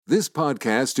This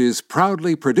podcast is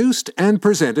proudly produced and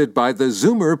presented by the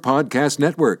Zoomer Podcast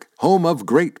Network, home of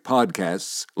great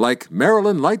podcasts like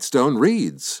Marilyn Lightstone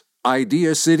Reads,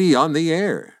 Idea City on the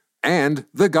Air, and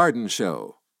The Garden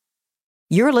Show.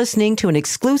 You're listening to an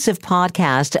exclusive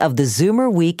podcast of the Zoomer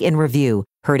Week in Review,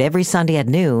 heard every Sunday at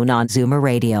noon on Zoomer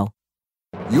Radio.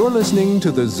 You're listening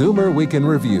to the Zoomer Week in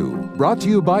Review, brought to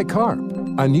you by CARP,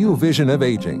 a new vision of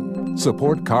aging.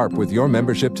 Support CARP with your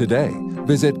membership today.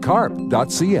 Visit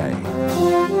carp.ca.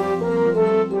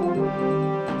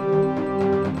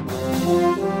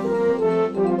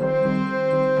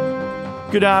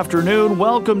 Good afternoon.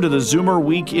 Welcome to the Zoomer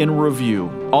Week in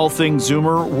Review. All things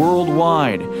Zoomer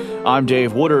worldwide. I'm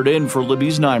Dave Woodard in for Libby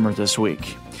Znaimer this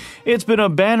week. It's been a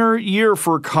banner year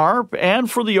for CARP and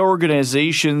for the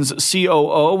organization's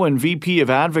COO and VP of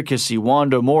Advocacy,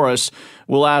 Wanda Morris.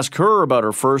 We'll ask her about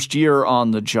her first year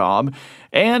on the job.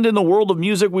 And in the world of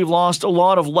music, we've lost a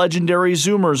lot of legendary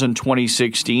Zoomers in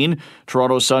 2016.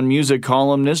 Toronto Sun music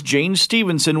columnist Jane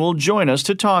Stevenson will join us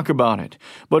to talk about it.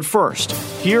 But first,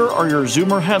 here are your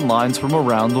Zoomer headlines from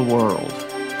around the world.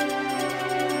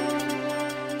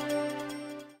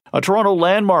 A Toronto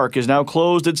landmark has now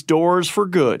closed its doors for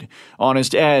good.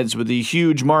 Honest Ed's, with the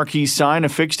huge marquee sign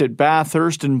affixed at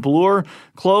Bathurst and Bloor,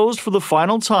 closed for the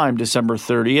final time December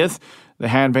 30th. The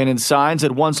hand-painted signs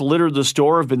that once littered the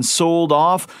store have been sold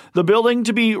off, the building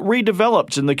to be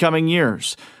redeveloped in the coming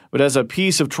years. But as a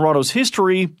piece of Toronto's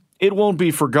history, it won't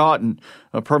be forgotten.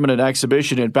 A permanent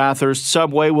exhibition at Bathurst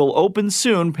Subway will open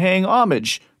soon, paying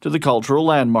homage to the cultural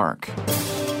landmark.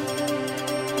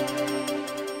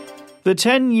 The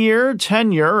 10-year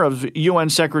tenure of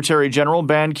UN Secretary General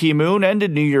Ban Ki-moon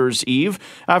ended New Year's Eve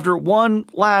after one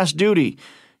last duty.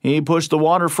 He pushed the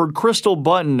Waterford Crystal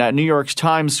button at New York's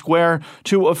Times Square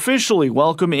to officially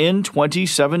welcome in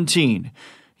 2017.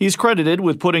 He's credited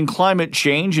with putting climate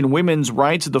change and women's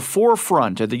rights at the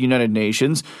forefront at the United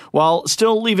Nations, while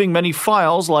still leaving many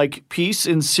files like peace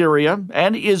in Syria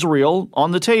and Israel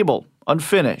on the table,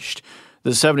 unfinished.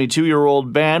 The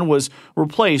 72-year-old Ban was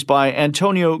replaced by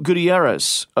Antonio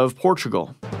Guterres of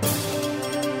Portugal.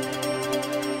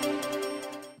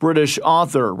 British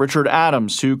author Richard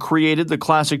Adams, who created the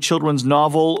classic children's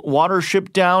novel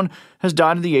Watership Down, has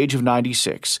died at the age of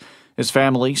 96. His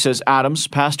family says Adams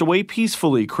passed away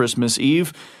peacefully Christmas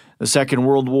Eve. The Second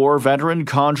World War veteran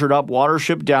conjured up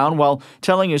Watership Down while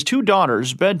telling his two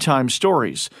daughters bedtime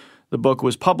stories. The book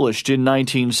was published in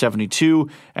 1972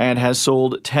 and has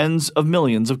sold tens of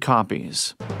millions of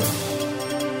copies.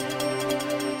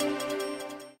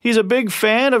 He's a big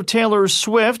fan of Taylor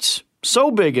Swift, so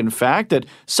big in fact that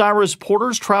Cyrus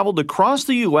Porter's traveled across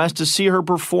the U.S. to see her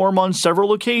perform on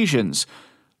several occasions.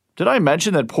 Did I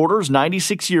mention that Porter's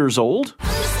 96 years old?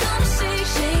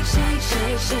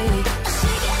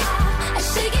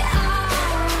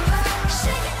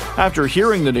 After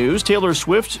hearing the news, Taylor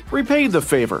Swift repaid the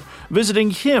favor,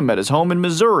 visiting him at his home in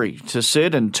Missouri to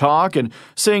sit and talk and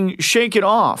sing Shake It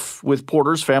Off, with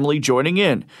Porter's family joining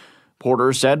in.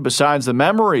 Porter said besides the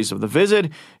memories of the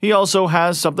visit, he also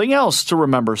has something else to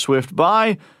remember Swift by,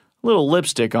 a little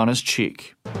lipstick on his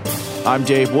cheek. I'm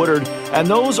Dave Woodard, and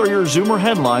those are your Zoomer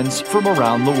headlines from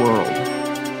around the world.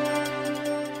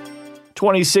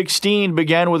 2016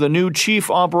 began with a new Chief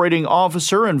Operating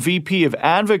Officer and VP of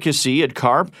Advocacy at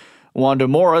CARP. Wanda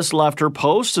Morris left her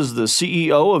post as the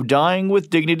CEO of Dying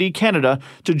with Dignity Canada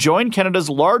to join Canada's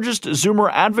largest Zoomer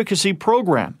advocacy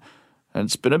program. And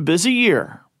it's been a busy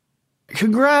year.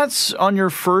 Congrats on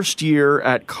your first year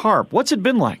at CARP. What's it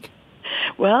been like?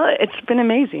 Well, it's been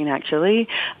amazing, actually.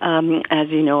 As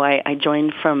you know, I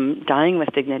joined from Dying with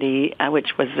Dignity,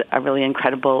 which was a really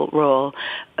incredible role.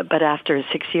 But after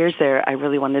 6 years there, I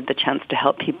really wanted the chance to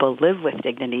help people live with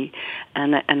dignity.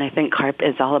 And I think CARP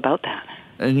is all about that.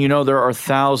 And you know, there are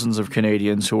thousands of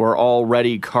Canadians who are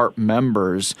already CARP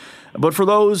members. But for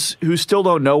those who still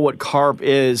don't know what CARP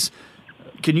is,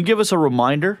 can you give us a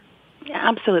reminder?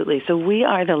 Absolutely. So we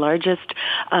are the largest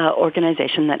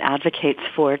organization that advocates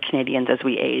for Canadians as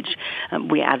we age.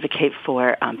 We advocate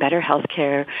for better health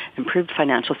care, improved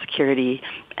financial security,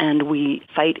 and we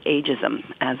fight ageism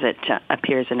as it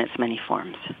appears in its many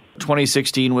forms.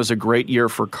 2016 was a great year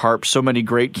for CARP, so many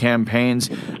great campaigns.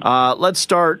 Let's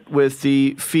start with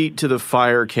the Feet to the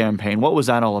Fire campaign. What was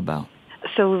that all about?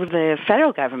 So the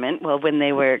federal government, well, when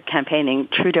they were campaigning,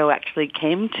 Trudeau actually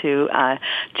came to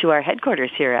our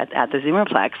headquarters here at the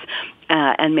Zoomerplex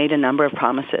and made a number of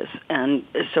promises. And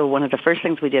so one of the first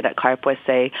things we did at CARP was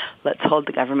say, let's hold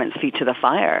the government's feet to the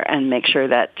fire and make sure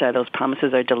that those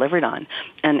promises are delivered on.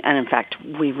 And in fact,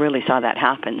 we really saw that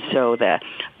happen. So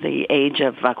the age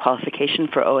of qualification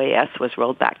for OAS was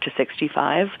rolled back to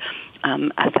 65.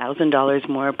 $1,000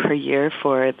 more per year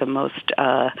for the most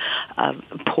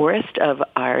poorest of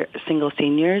our single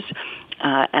seniors.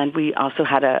 And we also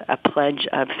had a pledge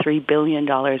of $3 billion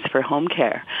for home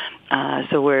care.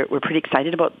 So we're pretty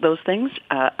excited about those things.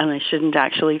 And I shouldn't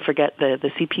actually forget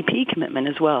the CPP commitment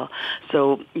as well.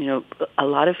 So, a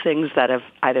lot of things that have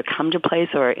either come to place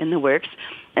or are in the works.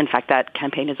 In fact, that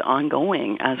campaign is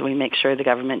ongoing as we make sure the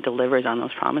government delivers on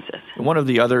those promises. One of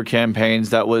the other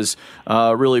campaigns that was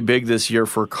really big this year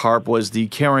for CARP was the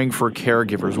Caring for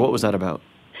Caregivers. What was that about?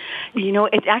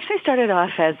 It actually started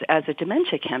off as a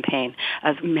dementia campaign,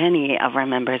 as many of our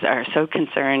members are so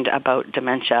concerned about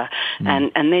dementia,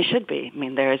 and they should be. I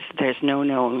mean, there's no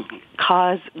known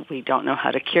cause. We don't know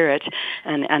how to cure it,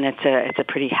 and it's a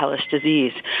pretty hellish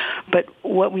disease. But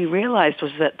what we realized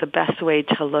was that the best way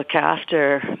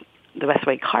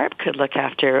CARP could look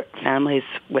after families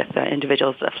with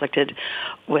individuals afflicted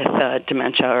with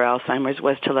dementia or Alzheimer's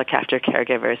was to look after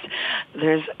caregivers.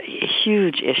 There's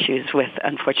huge issues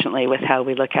unfortunately, with how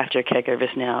we look after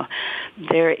caregivers now.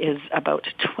 There is about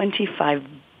 $25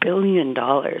 billion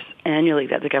annually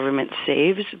that the government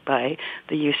saves by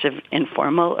the use of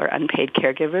informal or unpaid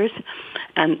caregivers,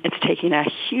 and it's taking a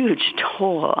huge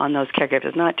toll on those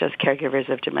caregivers, not just caregivers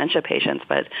of dementia patients,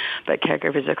 but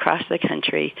caregivers across the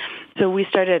country. So we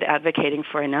started advocating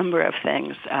for a number of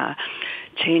things.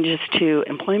 Changes to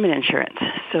employment insurance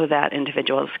so that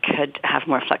individuals could have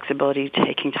more flexibility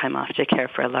taking time off to care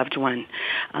for a loved one.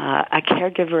 A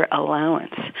caregiver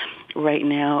allowance. Right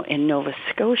now in Nova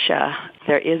Scotia,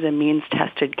 there is a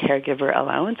means-tested caregiver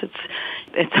allowance.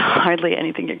 It's hardly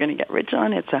anything you're going to get rich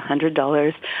on. It's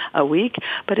 $100 a week,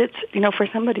 but it's, for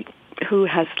somebody who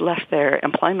has left their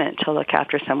employment to look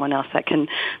after someone else, that can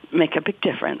make a big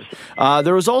difference.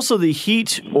 There was also the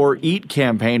Heat or Eat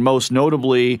campaign, most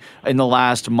notably in the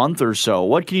last month or so.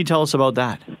 What can you tell us about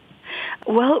that?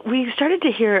 Well, we started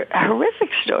to hear horrific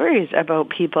stories about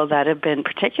people that have been,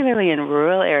 particularly in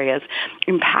rural areas,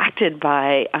 impacted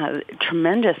by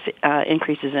tremendous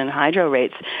increases in hydro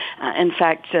rates. In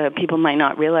fact, people might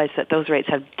not realize that those rates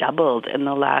have doubled in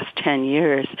the last 10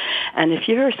 years. And if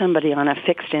you're somebody on a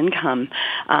fixed income,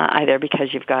 either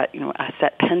because you've got a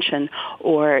set pension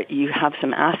or you have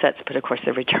some assets, but of course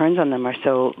the returns on them are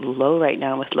so low right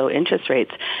now with low interest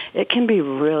rates, it can be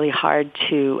really hard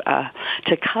to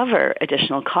cover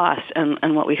additional costs.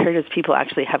 And what we heard is people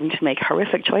actually having to make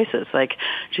horrific choices, like,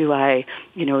 do I,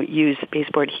 use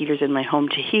baseboard heaters in my home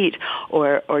to heat,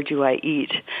 or do I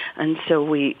eat? And so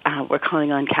we're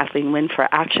calling on Kathleen Wynne for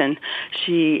action.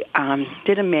 She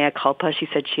did a mea culpa. She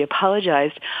said she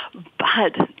apologized,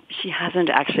 but she hasn't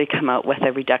actually come out with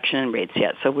a reduction in rates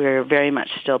yet. So we're very much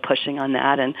still pushing on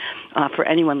that. And for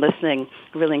anyone listening,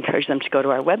 I really encourage them to go to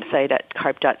our website at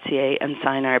carp.ca and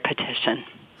sign our petition.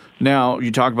 Now,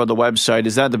 you talk about the website.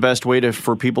 Is that the best way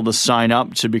for people to sign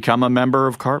up to become a member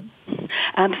of CARP?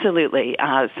 Absolutely.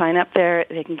 Sign up there.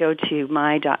 They can go to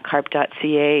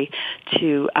my.carp.ca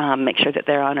to make sure that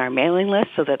they're on our mailing list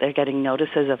so that they're getting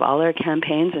notices of all our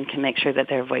campaigns and can make sure that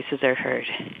their voices are heard.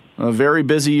 A very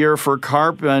busy year for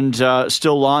CARP and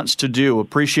still lots to do.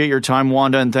 Appreciate your time,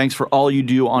 Wanda, and thanks for all you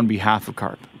do on behalf of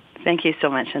CARP. Thank you so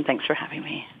much, and thanks for having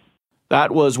me.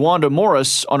 That was Wanda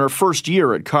Morris on her first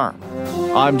year at CARP.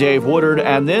 I'm Dave Woodard,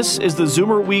 and this is the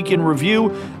Zoomer Week in Review.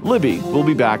 Libby will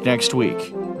be back next week.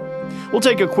 We'll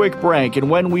take a quick break, and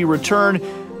when we return,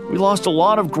 we lost a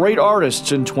lot of great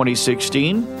artists in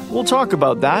 2016. We'll talk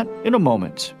about that in a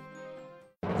moment.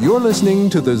 You're listening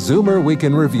to the Zoomer Week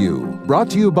in Review, brought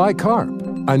to you by CARP,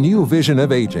 a new vision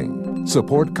of aging.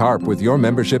 Support CARP with your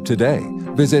membership today.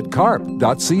 Visit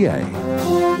carp.ca.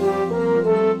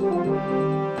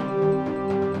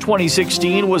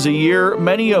 2016 was a year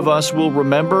many of us will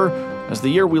remember as the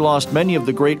year we lost many of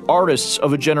the great artists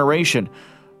of a generation.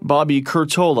 Bobby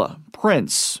Curtola,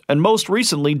 Prince, and most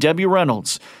recently Debbie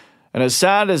Reynolds. And as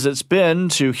sad as it's been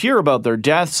to hear about their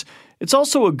deaths, it's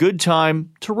also a good time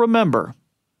to remember.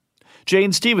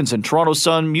 Jane Stevenson, Toronto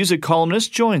Sun music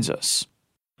columnist, joins us.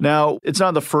 Now, it's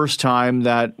not the first time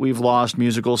that we've lost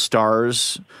musical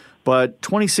stars, but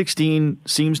 2016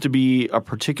 seems to be a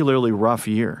particularly rough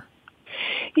year.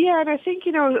 Yeah, and I think,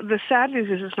 the sad news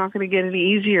is it's not going to get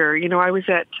any easier. I was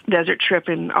at Desert Trip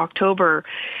in October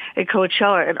at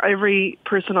Coachella, and every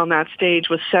person on that stage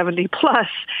was 70 plus,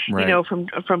 right.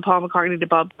 From Paul McCartney to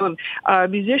Bob Dylan.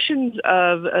 Musicians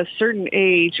of a certain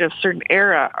age, a certain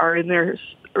era, are in their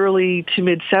early to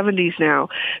mid-70s now.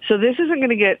 So this isn't going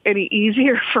to get any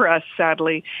easier for us,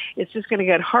 sadly. It's just going to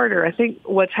get harder. I think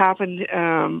what's happened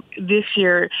this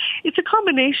year, it's a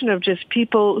combination of just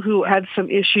people who had some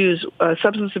issues,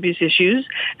 substance abuse issues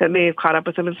that may have caught up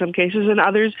with them in some cases, and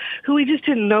others who we just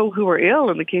didn't know who were ill.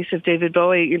 In the case of David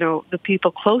Bowie, the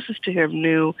people closest to him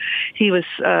knew he was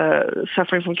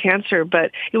suffering from cancer,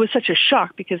 but it was such a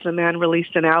shock because the man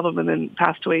released an album and then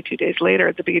passed away 2 days later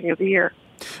at the beginning of the year.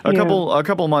 A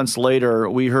couple months later,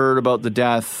 we heard about the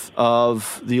death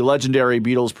of the legendary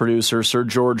Beatles producer, Sir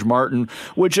George Martin,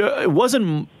 which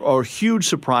wasn't a huge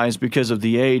surprise because of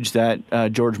the age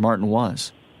that George Martin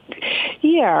was.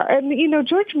 Yeah, and,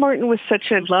 George Martin was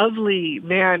such a lovely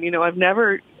man. I've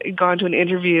never gone to an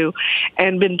interview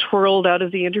and been twirled out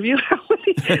of the interview.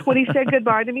 When he said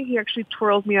goodbye to me, he actually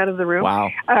twirled me out of the room.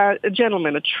 Wow. A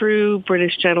gentleman, a true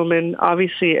British gentleman,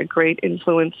 obviously a great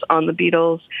influence on the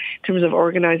Beatles in terms of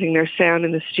organizing their sound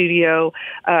in the studio,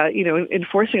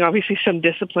 enforcing obviously some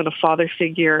discipline, a father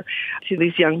figure to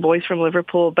these young boys from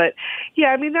Liverpool. But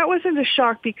yeah, that wasn't a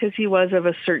shock because he was of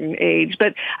a certain age.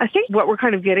 But I think what we're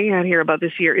kind of getting at here about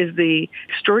this year is the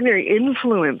extraordinary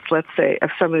influence, let's say,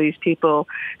 of some of these people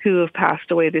who have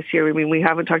passed away this year. We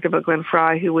haven't talked about Glenn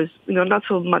Frey, who was, not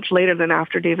so much later than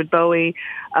after David Bowie.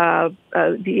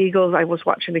 The Eagles, I was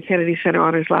watching the Kennedy Center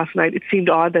Honors last night. It seemed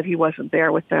odd that he wasn't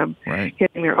there with them, right,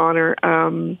 getting their honor.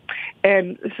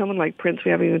 And someone like Prince,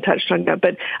 we haven't even touched on yet.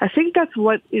 But I think that's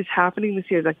what is happening this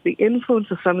year, like the influence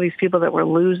of some of these people that we're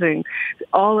losing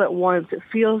all at once. It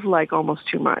feels like almost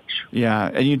too much. Yeah,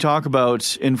 and you talk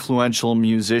about influential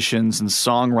musicians and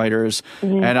songwriters,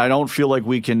 and I don't feel like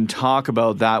we can talk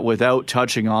about that without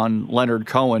touching on Leonard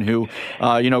Cohen, who,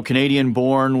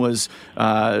 Canadian-born, was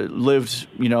lived,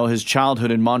 his childhood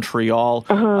in Montreal,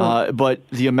 but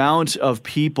the amount of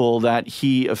people that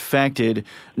he affected,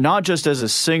 not just as a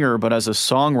singer, but as a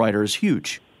songwriter, is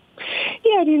huge.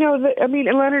 Yeah,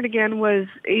 Leonard, again, was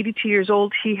 82 years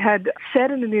old. He had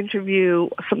said in an interview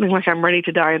something like, "I'm ready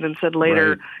to die," and then said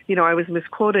later, right, I was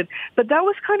misquoted. But that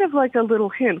was kind of like a little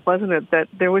hint, wasn't it, that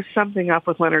there was something up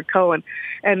with Leonard Cohen.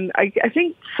 And I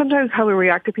think sometimes how we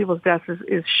react to people's deaths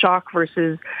is shock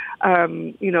versus,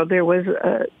 there was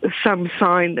some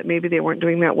sign that maybe they weren't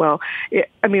doing that well.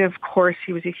 Of course,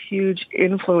 he was a huge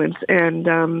influence.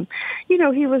 And,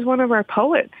 he was one of our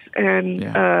poets, and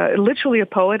literally a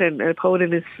poet, and a poet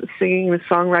in his singing and his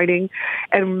songwriting.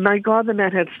 And my God, the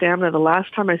man had stamina. The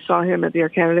last time I saw him at the Air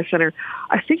Canada Centre,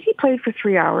 I think he played for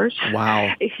 3 hours.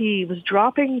 Wow. He was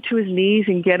dropping to his knees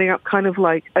and getting up kind of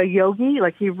like a yogi.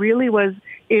 Like, he really was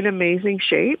in amazing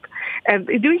shape and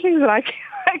doing things that I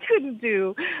couldn't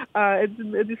do.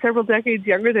 Several decades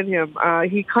younger than him.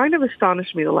 He kind of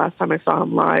astonished me the last time I saw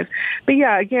him live. But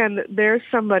yeah, again, there's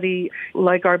somebody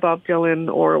like our Bob Dylan,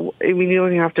 you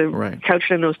don't have to couch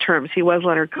it in those terms. He was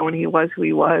Leonard Cohen. He was who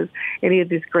he was, and he had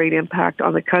this great impact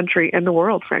on the country and the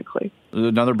world, frankly.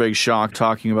 Another big shock,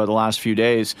 talking about the last few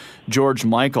days, George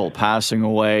Michael passing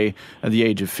away at the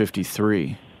age of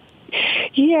 53.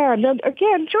 Yeah, no,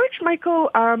 again, George Michael,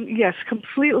 yes,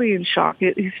 completely in shock.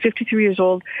 He's 53 years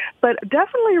old, but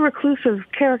definitely a reclusive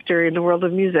character in the world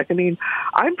of music.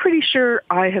 I'm pretty sure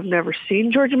I have never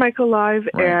seen George Michael live,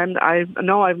 right, and I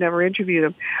know I've never interviewed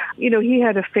him. He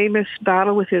had a famous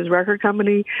battle with his record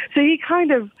company, so he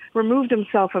kind of removed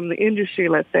himself from the industry,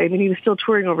 let's say. He was still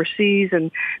touring overseas,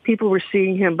 and people were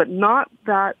seeing him, but not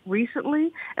that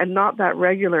recently and not that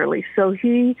regularly. So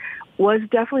he was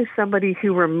definitely somebody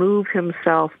who removed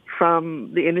himself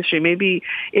from the industry. Maybe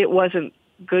it wasn't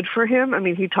good for him.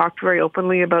 He talked very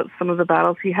openly about some of the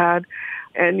battles he had.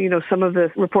 And, some of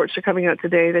the reports are coming out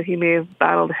today that he may have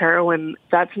battled heroin.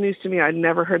 That's news to me. I'd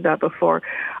never heard that before.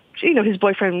 His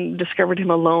boyfriend discovered him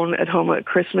alone at home at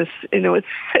Christmas. It's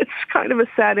kind of a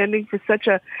sad ending for such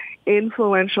a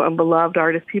influential and beloved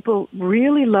artist. People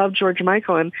really love George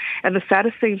Michael. And the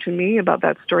saddest thing to me about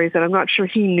that story is that I'm not sure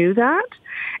he knew that.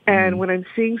 And when I'm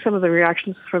seeing some of the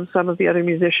reactions from some of the other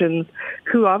musicians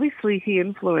who obviously he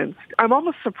influenced, I'm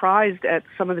almost surprised at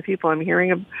some of the people I'm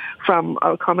hearing from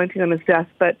commenting on his death.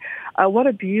 But what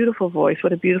a beautiful voice,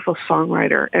 what a beautiful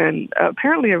songwriter, and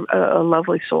apparently a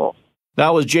lovely soul.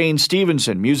 That was Jane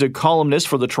Stevenson, music columnist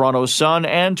for the Toronto Sun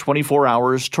and 24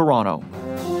 Hours Toronto.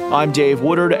 I'm Dave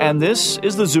Woodard, and this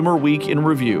is the Zoomer Week in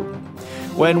Review.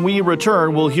 When we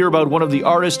return, we'll hear about one of the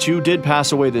artists who did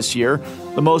pass away this year,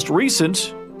 the most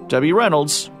recent, Debbie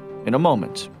Reynolds, in a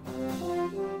moment.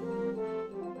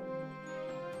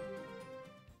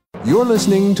 You're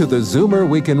listening to the Zoomer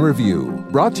Week in Review,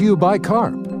 brought to you by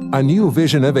CARP, a new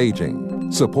vision of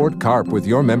aging. Support CARP with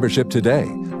your membership today.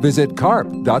 Visit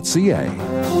carp.ca.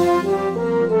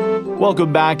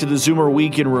 Welcome back to the Zoomer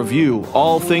Week in Review,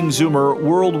 all things Zoomer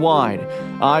worldwide.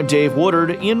 I'm Dave Woodard,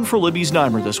 in for Libby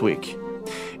Znaimer this week.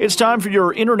 It's time for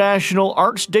your International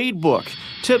Arts Date Book,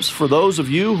 tips for those of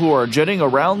you who are jetting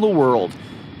around the world.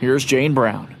 Here's Jane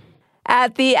Brown.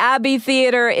 At the Abbey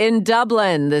Theatre in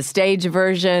Dublin, the stage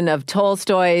version of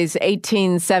Tolstoy's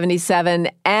 1877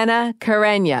 Anna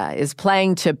Karenina is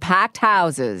playing to packed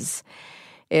houses.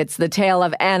 It's the tale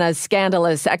of Anna's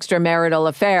scandalous extramarital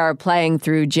affair playing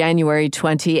through January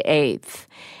 28th.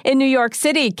 In New York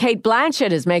City, Cate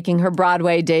Blanchett is making her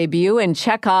Broadway debut in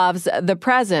Chekhov's The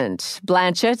Present.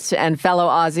 Blanchett and fellow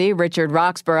Aussie Richard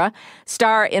Roxburgh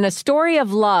star in a story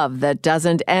of love that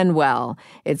doesn't end well.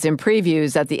 It's in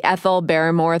previews at the Ethel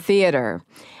Barrymore Theatre.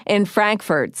 In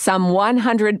Frankfurt, some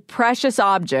 100 precious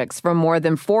objects from more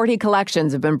than 40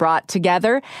 collections have been brought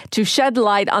together to shed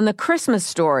light on the Christmas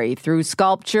story through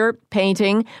sculpture,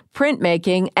 painting,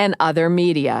 printmaking, and other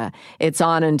media. It's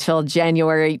on until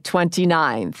January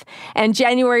 29th. And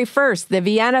January 1st, the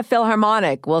Vienna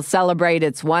Philharmonic will celebrate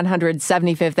its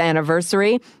 175th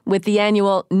anniversary with the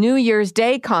annual New Year's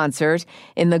Day concert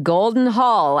in the Golden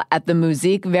Hall at the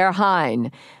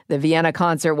Musikverein. The Vienna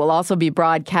concert will also be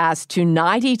broadcast to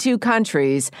 92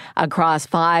 countries across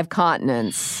 5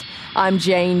 continents. I'm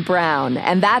Jane Brown,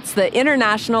 and that's the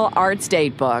International Arts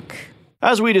Date Book.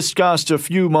 As we discussed a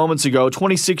few moments ago,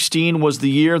 2016 was the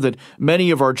year that many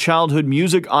of our childhood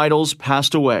music idols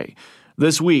passed away.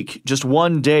 This week, just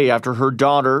one day after her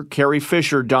daughter, Carrie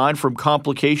Fisher, died from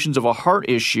complications of a heart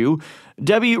issue,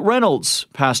 Debbie Reynolds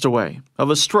passed away of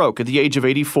a stroke at the age of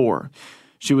 84.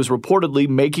 She was reportedly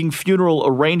making funeral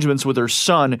arrangements with her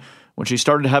son when she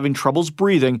started having troubles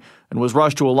breathing and was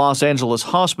rushed to a Los Angeles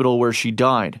hospital where she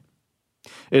died.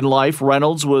 In life,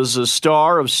 Reynolds was a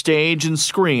star of stage and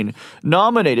screen,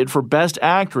 nominated for Best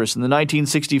Actress in the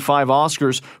 1965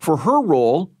 Oscars for her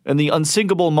role in The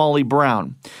Unsinkable Molly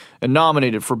Brown, and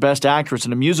nominated for Best Actress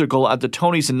in a Musical at the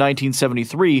Tonys in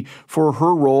 1973 for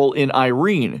her role in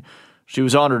Irene. She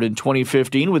was honored in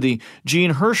 2015 with the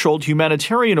Jean Hersholt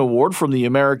Humanitarian Award from the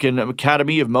American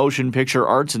Academy of Motion Picture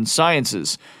Arts and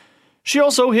Sciences. She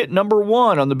also hit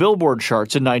 #1 on the Billboard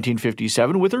charts in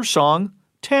 1957 with her song,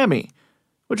 Tammy,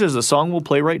 which is the song we'll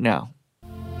play right now.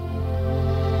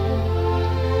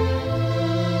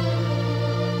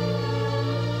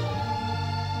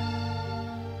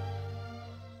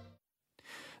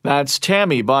 That's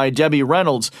Tammy by Debbie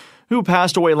Reynolds, who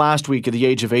passed away last week at the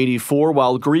age of 84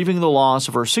 while grieving the loss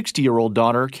of her 60-year-old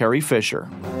daughter, Carrie Fisher.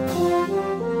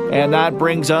 And that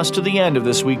brings us to the end of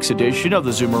this week's edition of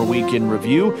the Zoomer Week in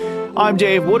Review. I'm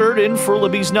Dave Woodard, in for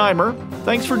Libby Znaimer.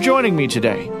 Thanks for joining me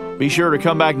today. Be sure to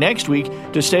come back next week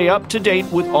to stay up to date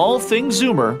with all things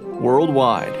Zoomer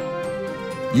worldwide.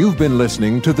 You've been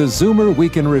listening to the Zoomer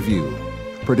Week in Review,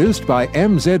 produced by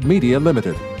MZ Media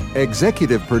Limited.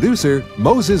 Executive producer,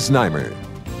 Moses Znaimer.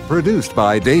 Produced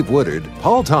by Dave Woodard,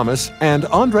 Paul Thomas, and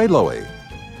Andre Lowy.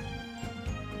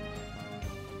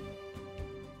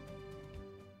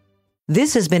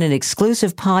 This has been an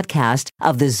exclusive podcast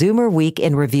of the Zoomer Week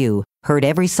in Review, heard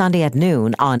every Sunday at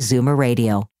noon on Zoomer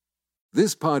Radio.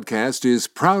 This podcast is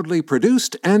proudly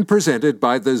produced and presented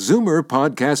by the Zoomer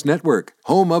Podcast Network,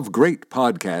 home of great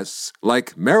podcasts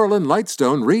like Marilyn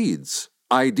Lightstone Reads,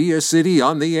 Idea City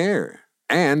on the Air,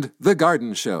 and The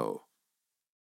Garden Show.